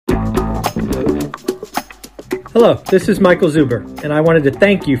Hello, this is Michael Zuber, and I wanted to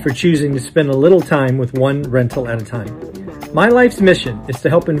thank you for choosing to spend a little time with one rental at a time. My life's mission is to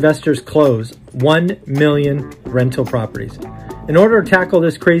help investors close 1 million rental properties. In order to tackle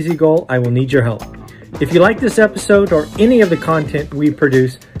this crazy goal, I will need your help. If you like this episode or any of the content we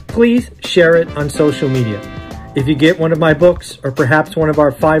produce, please share it on social media. If you get one of my books or perhaps one of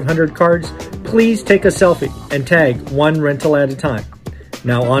our 500 cards, please take a selfie and tag one rental at a time.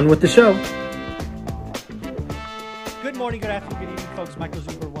 Now on with the show. Good morning, good afternoon, good evening, folks. Michael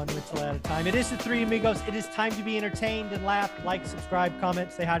Zuber, one rental at a time. It is the Three Amigos. It is time to be entertained and laugh. Like, subscribe,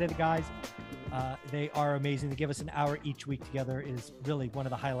 comment, say hi to the guys. They are amazing. They give us an hour each week together. It is really one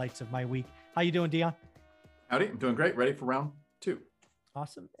of the highlights of my week. How you doing, Dion? Howdy, I'm doing great. Ready for round two.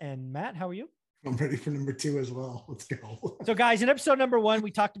 Awesome. And Matt, how are you? I'm ready for number two as well. Let's go. So guys, in episode number one,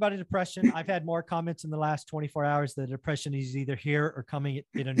 we talked about a depression. I've had more comments in the last 24 hours. The depression is either here or coming.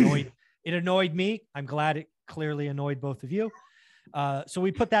 It annoyed me. I'm glad it clearly annoyed both of you. So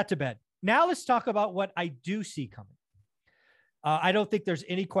we put that to bed. Now let's talk about what I do see coming. I don't think there's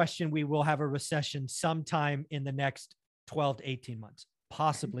any question we will have a recession sometime in the next 12 to 18 months,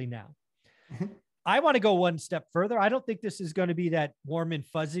 possibly now. I want to go one step further. I don't think this is going to be that warm and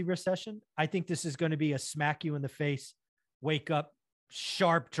fuzzy recession. I think this is going to be a smack you in the face, wake up,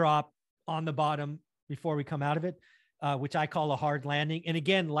 sharp drop on the bottom before we come out of it, which I call a hard landing. And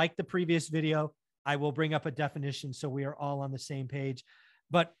again, like the previous video, I will bring up a definition so we are all on the same page,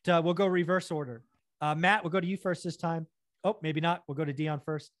 but we'll go reverse order. Matt, we'll go to you first this time. Oh, maybe not. We'll go to Dion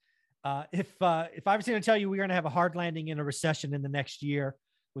first. If I was going to tell you we're going to have a hard landing in a recession in the next year,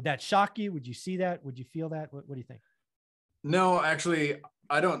 would that shock you? Would you see that? Would you feel that? What do you think? No, actually,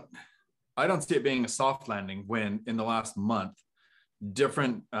 I don't see it being a soft landing when in the last month,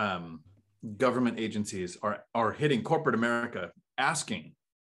 different government agencies are hitting corporate America asking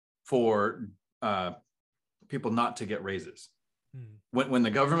for people not to get raises. When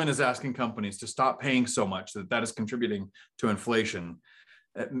the government is asking companies to stop paying so much that is contributing to inflation,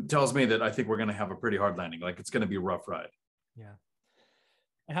 it tells me that I think we're going to have a pretty hard landing. Like it's going to be a rough ride. Yeah.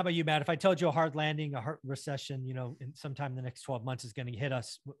 And how about you, Matt? If I told you a hard landing, a hard recession, in sometime in the next 12 months is going to hit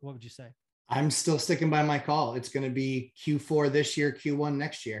us, what would you say? I'm still sticking by my call. It's going to be Q4 this year, Q1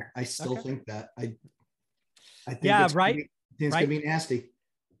 next year. I still think that. I think it's right. It's going to be nasty.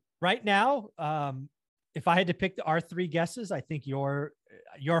 Right now, if I had to pick our three guesses, I think your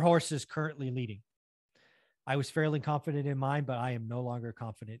horse is currently leading. I was fairly confident in mine, but I am no longer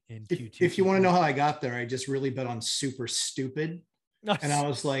confident in Q2. If you want to know how I got there, I just really bet on super stupid. And I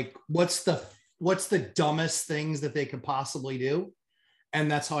was like, what's the dumbest things that they could possibly do?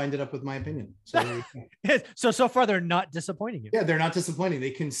 And that's how I ended up with my opinion. So far, they're not disappointing you. Yeah, they're not disappointing. They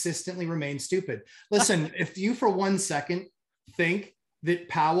consistently remain stupid. Listen, if you for 1 second think that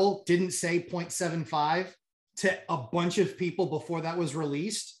Powell didn't say 0.75 to a bunch of people before that was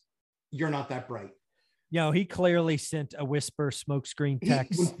released, you're not that bright. He clearly sent a whisper smokescreen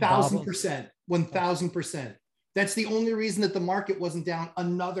text. 1,000%. 1,000%. That's the only reason that the market wasn't down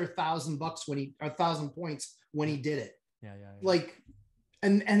another $1,000 1,000 points when he did it. Yeah. Like,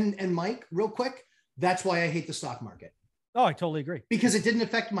 and Mike, real quick, that's why I hate the stock market. Oh, I totally agree. Because it didn't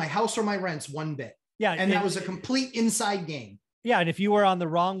affect my house or my rents one bit. Yeah. And that was a complete inside game. Yeah. And if you were on the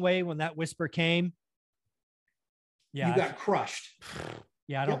wrong way when that whisper came, you got crushed.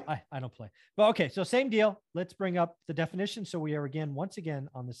 Yeah, I don't play. But okay, so same deal. Let's bring up the definition so we are once again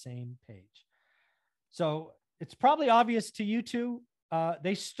on the same page. So it's probably obvious to you two.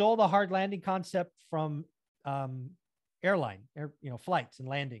 They stole the hard landing concept from flights and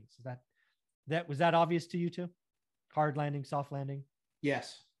landings. Was that obvious to you two? Hard landing, soft landing?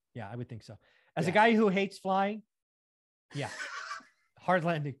 Yes. Yeah, I would think so. As a guy who hates flying, yeah. Hard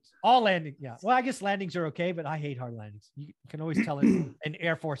landings, all landings. Yeah. Well, I guess landings are okay, but I hate hard landings. You can always tell it an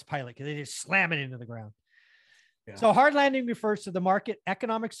Air Force pilot because they just slam it into the ground. Yeah. So hard landing refers to the market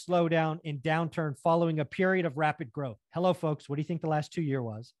economic slowdown and downturn following a period of rapid growth. Hello, folks. What do you think the last 2 year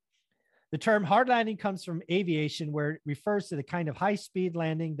was? The term hard landing comes from aviation, where it refers to the kind of high speed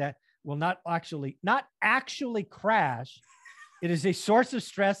landing that will not actually crash. It is a source of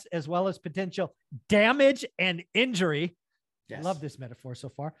stress as well as potential damage and injury. Yes. Love this metaphor so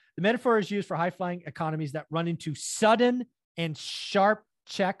far. The metaphor is used for high flying economies that run into sudden and sharp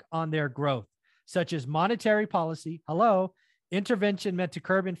check on their growth, such as monetary policy. Hello. Intervention meant to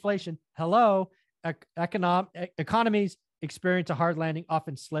curb inflation. Hello. Economies experience a hard landing,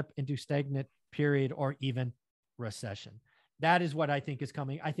 often slip into stagnant period or even recession. That is what I think is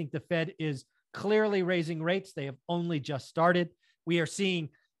coming. I think the Fed is clearly raising rates. They have only just started. We are seeing,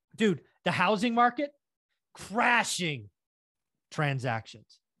 the housing market crashing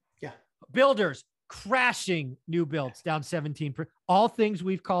transactions. Yeah. Builders crashing new builds down 17. All things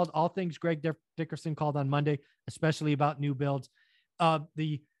we've called, all things Greg Dickerson called on Monday, especially about new builds.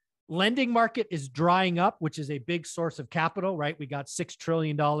 The lending market is drying up, which is a big source of capital, right? We got $6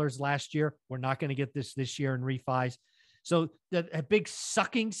 trillion last year. We're not going to get this year in refis. So a big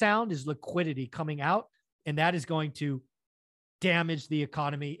sucking sound is liquidity coming out, and that is going to damage the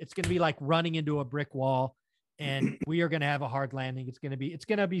economy. It's going to be like running into a brick wall, and we are going to have a hard landing. It's going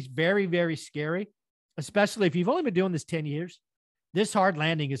to be very, very scary, especially if you've only been doing this 10 years. This hard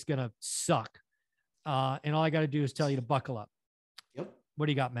landing is going to suck. And all I got to do is tell you to buckle up. Yep. What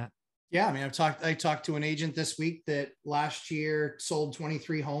do you got, Matt? Yeah. I mean, I talked to an agent this week that last year sold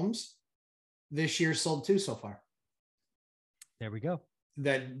 23 homes. This year sold 2 so far. There we go.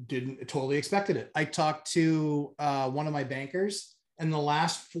 That didn't totally expected it. I talked to one of my bankers, and the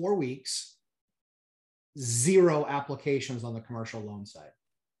last 4 weeks, 0 applications on the commercial loan side.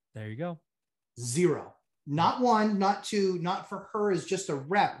 There you go. 0. Not 1, not 2, not for her as just a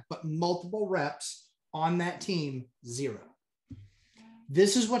rep, but multiple reps on that team. 0.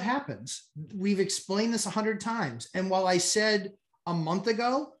 This is what happens. We've explained this 100 times. And while I said a month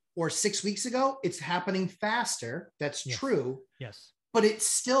ago or 6 weeks ago, it's happening faster. That's true. Yes. But it's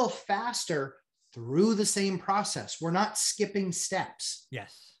still faster through the same process. We're not skipping steps.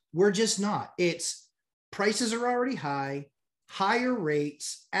 Yes. We're just not. It's prices are already high, higher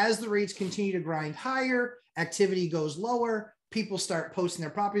rates. As the rates continue to grind higher, activity goes lower. People start posting their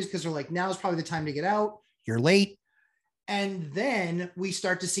properties because they're like, now's probably the time to get out. You're late. And then we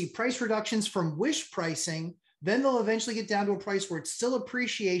start to see price reductions from wish pricing. Then they'll eventually get down to a price where it's still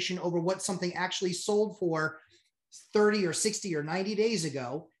appreciation over what something actually sold for 30 or 60 or 90 days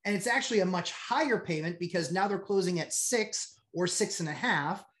ago. And it's actually a much higher payment because now they're closing at 6 or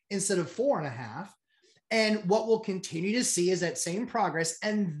 6.5 instead of 4.5. And what we'll continue to see is that same progress.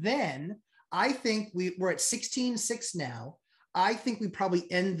 And then I think we're at 16.6 now. I think we probably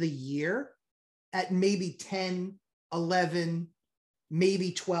end the year at maybe 10, 11,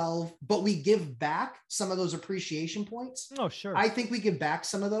 maybe 12, but we give back some of those appreciation points. Oh, sure. I think we give back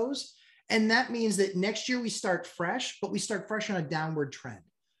some of those. And that means that next year we start fresh, but we start fresh on a downward trend.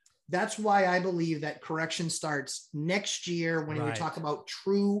 That's why I believe that correction starts next year when we talk about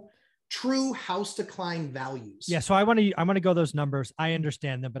true house decline values. Yeah. So I want to go those numbers. I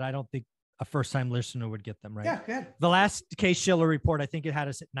understand them, but I don't think a first-time listener would get them right. Yeah, good. The last Case-Shiller report, I think it had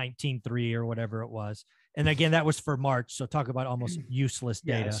us at 19.3 or whatever it was. And again, that was for March. So talk about almost useless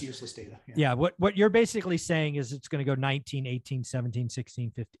data. Yeah, it's useless data. Yeah. What you're basically saying is it's going to go 19, 18, 17,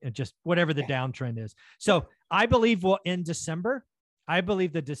 16, 15, just whatever the downtrend is. So I believe in December, I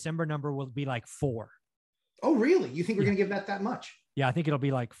believe the December number will be like 4. Oh, really? You think we're going to give that much? Yeah. I think it'll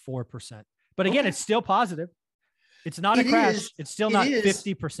be like 4%, but again, it's still positive. It's not a crash. It's still not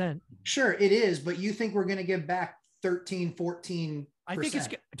 50%. Sure, it is. But you think we're going to give back 13, 14%? I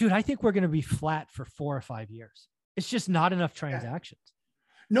think dude, I think we're going to be flat for 4 or 5 years. It's just not enough transactions.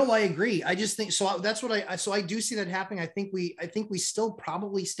 No, I agree. I just think so. That's what I do see that happening. I think we still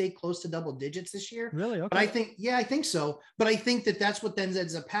probably stay close to double digits this year. Really? Okay. But I think so. But I think that's what then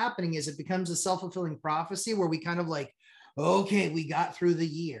ends up happening is it becomes a self-fulfilling prophecy where we kind of like, okay, we got through the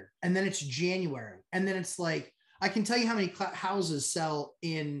year, and then it's January, and then it's like, I can tell you how many houses sell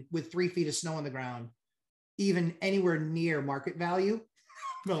with 3 feet of snow on the ground, even anywhere near market value.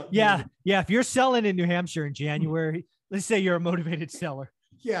 Yeah. If you're selling in New Hampshire in January, let's say you're a motivated seller.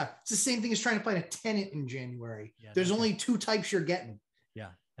 Yeah. It's the same thing as trying to find a tenant in January. Yeah, there's only 2 types you're getting. Yeah.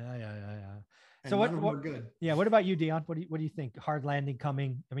 So what good. Yeah. What about you, Dion? What do you think? Hard landing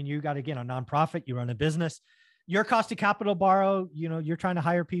coming? I mean, you got, again, a nonprofit, you run a business, your cost of capital borrow, you're trying to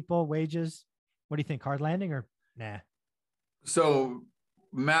hire people, wages. What do you think? Hard landing or nah? So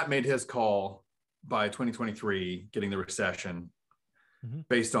Matt made his call by 2023, getting the recession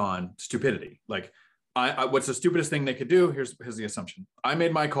based on stupidity. Like I what's the stupidest thing they could do? Here's the assumption. I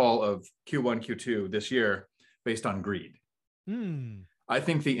made my call of Q1, Q2 this year based on greed. I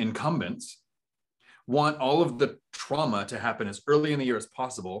think the incumbents want all of the trauma to happen as early in the year as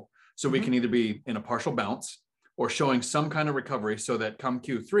possible. So we can either be in a partial bounce or showing some kind of recovery so that come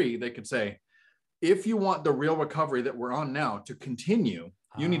Q3, they could say, if you want the real recovery that we're on now to continue,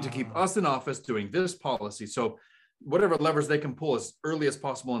 you need to keep us in office doing this policy. So whatever levers they can pull as early as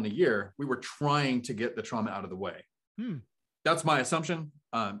possible in the year, we were trying to get the trauma out of the way. That's my assumption.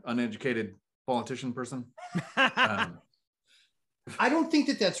 Uneducated politician person. I don't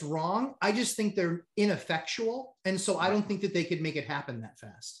think that's wrong. I just think they're ineffectual. And so I don't think that they could make it happen that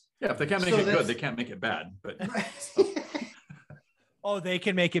fast. Yeah, if they can't make it good, they can't make it bad. But oh, they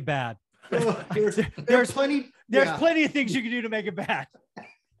can make it bad. There's plenty of things you can do to make it bad.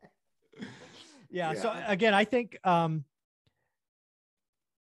 Yeah. So again, I think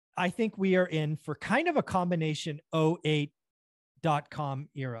we are in for kind of a combination 08.com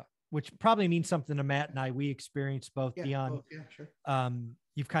era, which probably means something to Matt and I. We experienced both. Dion. Both. Yeah, sure.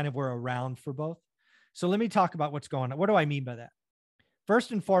 You've kind of were around for both. So let me talk about what's going on. What do I mean by that?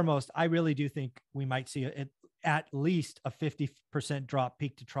 First and foremost, I really do think we might see at least a 50% drop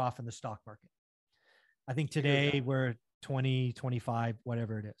peak to trough in the stock market. I think today we're 20, 25,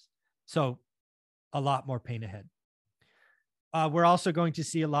 whatever it is. So a lot more pain ahead. We're also going to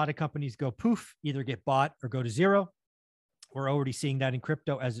see a lot of companies go poof, either get bought or go to zero. We're already seeing that in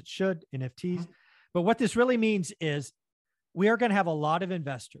crypto, as it should, NFTs. Mm-hmm. But what this really means is we are going to have a lot of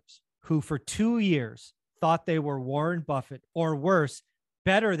investors who for 2 years thought they were Warren Buffett, or worse,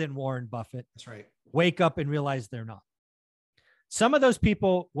 better than Warren Buffett. That's right. Wake up and realize they're not. Some of those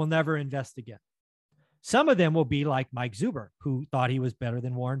people will never invest again. Some of them will be like Mike Zuber, who thought he was better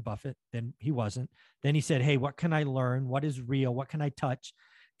than Warren Buffett. Then he wasn't. Then he said, hey, what can I learn? What is real? What can I touch?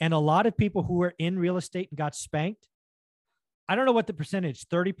 And a lot of people who were in real estate and got spanked, I don't know what the percentage,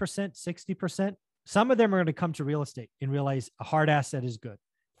 30%, 60%. Some of them are going to come to real estate and realize a hard asset is good.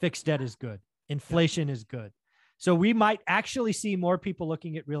 Fixed debt is good. Inflation is good. So we might actually see more people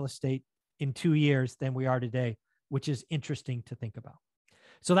looking at real estate in 2 years than we are today, which is interesting to think about.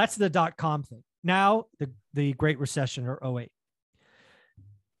 So that's the .com thing. Now, the Great Recession, or 08.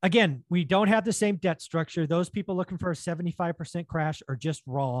 Again, we don't have the same debt structure. Those people looking for a 75% crash are just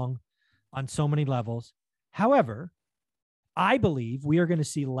wrong on so many levels. However, I believe we are going to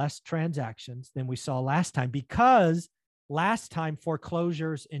see less transactions than we saw last time, because last time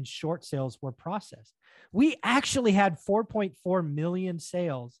foreclosures and short sales were processed. We actually had 4.4 million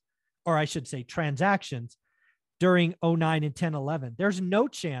sales, or I should say transactions, during 09 and 10, 11. There's no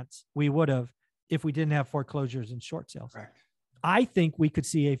chance we would have if we didn't have foreclosures and short sales. Correct. I think we could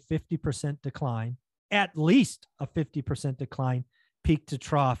see a 50% decline, at least a 50% decline, peak to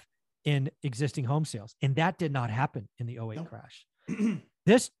trough in existing home sales. And that did not happen in the 08 crash.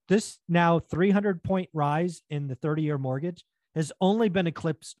 This now 300-point rise in the 30-year mortgage has only been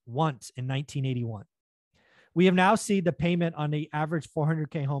eclipsed once in 1981. We have now seen the payment on the average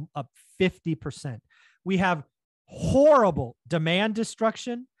 400K home up 50%. We have horrible demand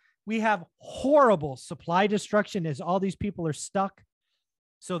destruction. We have horrible supply destruction as all these people are stuck.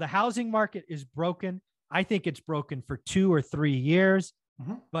 So the housing market is broken. I think it's broken for 2 or 3 years.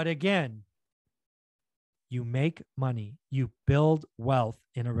 Mm-hmm. But again, you make money, you build wealth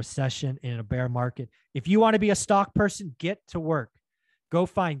in a recession, in a bear market. If you want to be a stock person, get to work. Go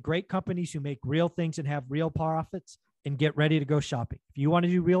find great companies who make real things and have real profits, and get ready to go shopping. If you want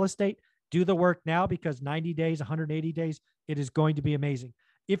to do real estate, do the work now, because 90 days, 180 days, it is going to be amazing.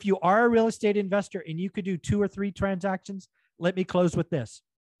 If you are a real estate investor and you could do 2 or 3 transactions, let me close with this.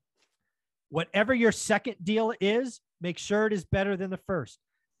 Whatever your second deal is, make sure it is better than the first.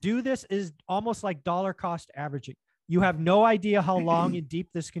 Do this is almost like dollar cost averaging. You have no idea how long and deep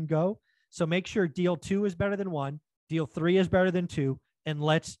this can go. So make sure deal 2 is better than 1, deal 3 is better than 2, and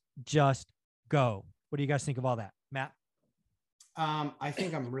let's just go. What do you guys think of all that, Matt? I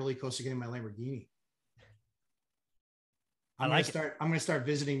think I'm really close to getting my Lamborghini. I'm going to start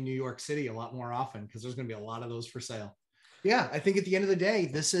visiting New York City a lot more often, because there's going to be a lot of those for sale. Yeah, I think at the end of the day,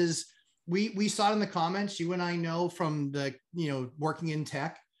 this is, we saw it in the comments. You and I know from the, working in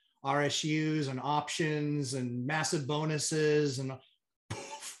tech, RSUs and options and massive bonuses and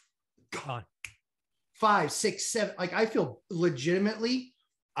God, 5, 6, 7. Like, I feel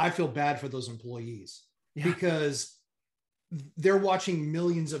bad for those employees, because they're watching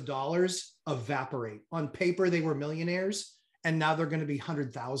millions of dollars evaporate. On paper, they were millionaires, and now they're going to be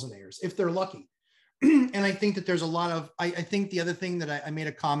 100,000aires if they're lucky. And I think that there's a lot of, I think the other thing that I made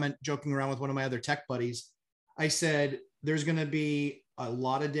a comment joking around with one of my other tech buddies. I said, there's going to be a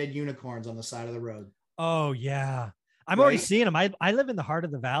lot of dead unicorns on the side of the road. Oh yeah. I'm already seeing them. I live in the heart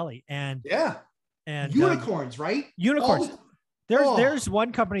of the Valley, and unicorns, right? Unicorns. There's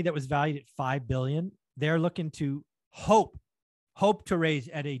one company that was valued at $5 billion. They're looking to hope to raise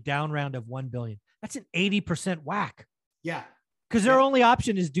at a down round of $1 billion. That's an 80% whack. Yeah. Because their only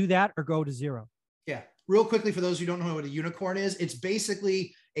option is do that or go to zero. Yeah. Real quickly, for those who don't know what a unicorn is, it's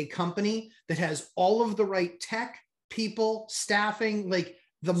basically a company that has all of the right tech, people, staffing, like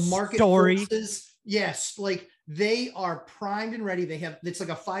the market forces. Yes. Like, they are primed and ready. It's like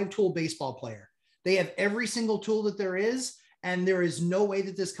a 5-tool baseball player. They have every single tool that there is, and there is no way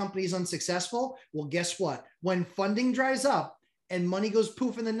that this company is unsuccessful. Well, guess what? When funding dries up and money goes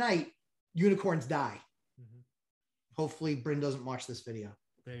poof in the night, unicorns die. Mm-hmm. Hopefully Bryn doesn't watch this video.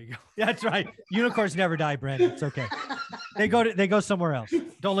 There you go. That's right. Unicorns never die, Bryn. It's okay. They go somewhere else.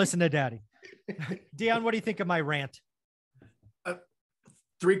 Don't listen to daddy. Dion, what do you think of my rant?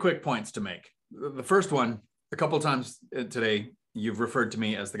 3 quick points to make. The first one, a couple of times today, you've referred to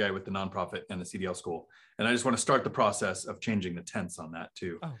me as the guy with the nonprofit and the CDL school. And I just want to start the process of changing the tense on that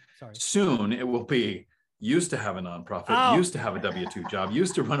too. Oh, sorry. Soon it will be used to have a nonprofit, used to have a W-2 job,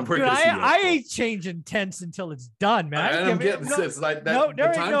 used to run a work Dude, at a CDL I school. ain't changing tense until it's done, man. And I'm getting it's like that. No, the there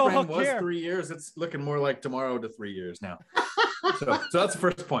ain't time no frame hook was here. 3 years. It's looking more like tomorrow to 3 years now. So that's the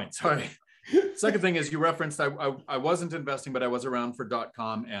first point. Sorry. Second thing is you referenced I wasn't investing, but I was around for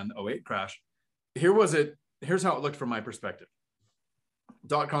 .com and 08 crash. Here's how it looked from my perspective.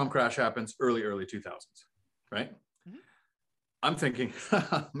 .com crash happens early 2000s, right? Mm-hmm. I'm thinking,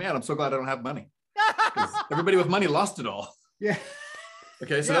 man, I'm so glad I don't have money. Everybody with money lost it all. Yeah.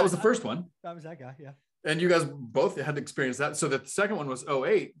 Okay, so that was the first one. That was that guy, yeah. And you guys both had experienced that. So the second one was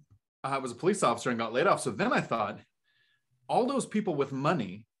 08. I was a police officer and got laid off. So then I thought, all those people with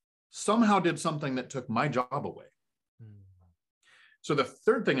money somehow did something that took my job away. So the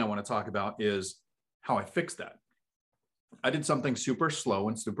third thing I want to talk about is how I fixed that. I did something super slow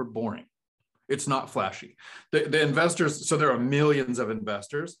and super boring. It's not flashy. The investors, so there are millions of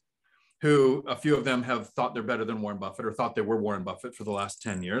investors who a few of them have thought they're better than Warren Buffett or thought they were Warren Buffett for the last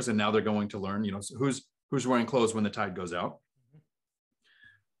 10 years. And now they're going to learn, who's wearing clothes when the tide goes out.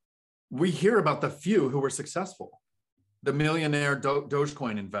 We hear about the few who were successful. The millionaire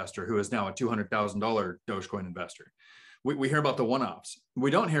Dogecoin investor who is now a $200,000 Dogecoin investor. We hear about the one-offs.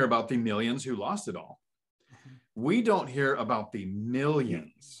 We don't hear about the millions who lost it all. We don't hear about the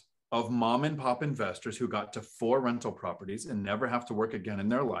millions of mom and pop investors who got to 4 rental properties and never have to work again in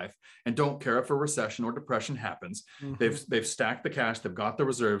their life and don't care if a recession or depression happens. Mm-hmm. They've stacked the cash, they've got the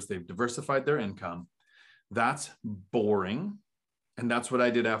reserves, they've diversified their income. That's boring. And that's what I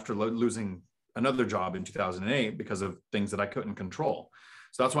did after losing another job in 2008 because of things that I couldn't control.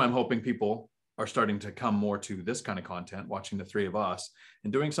 So that's why I'm hoping people are starting to come more to this kind of content, watching the 3 of us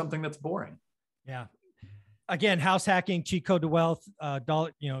and doing something that's boring. Yeah. Again, house hacking, cheat code to wealth,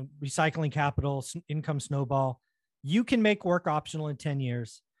 recycling capital, income snowball. You can make work optional in 10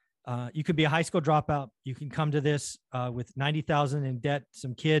 years. You could be a high school dropout. You can come to this with 90,000 in debt,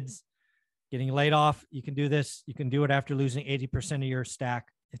 some kids getting laid off. You can do this. You can do it after losing 80% of your stack.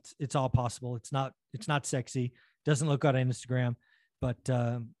 It's all possible. It's not sexy. Doesn't look good on Instagram, but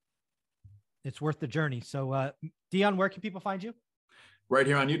it's worth the journey. So Dion, where can people find you? Right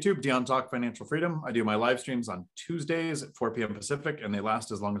here on YouTube, Dion Talk Financial Freedom. I do my live streams on Tuesdays at 4 p.m. Pacific, and they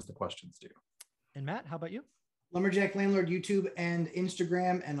last as long as the questions do. And Matt, how about you? Lumberjack Landlord YouTube and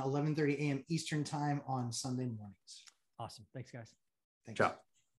Instagram, and 11:30 a.m. Eastern time on Sunday mornings. Awesome. Thanks, guys. Thanks. Ciao.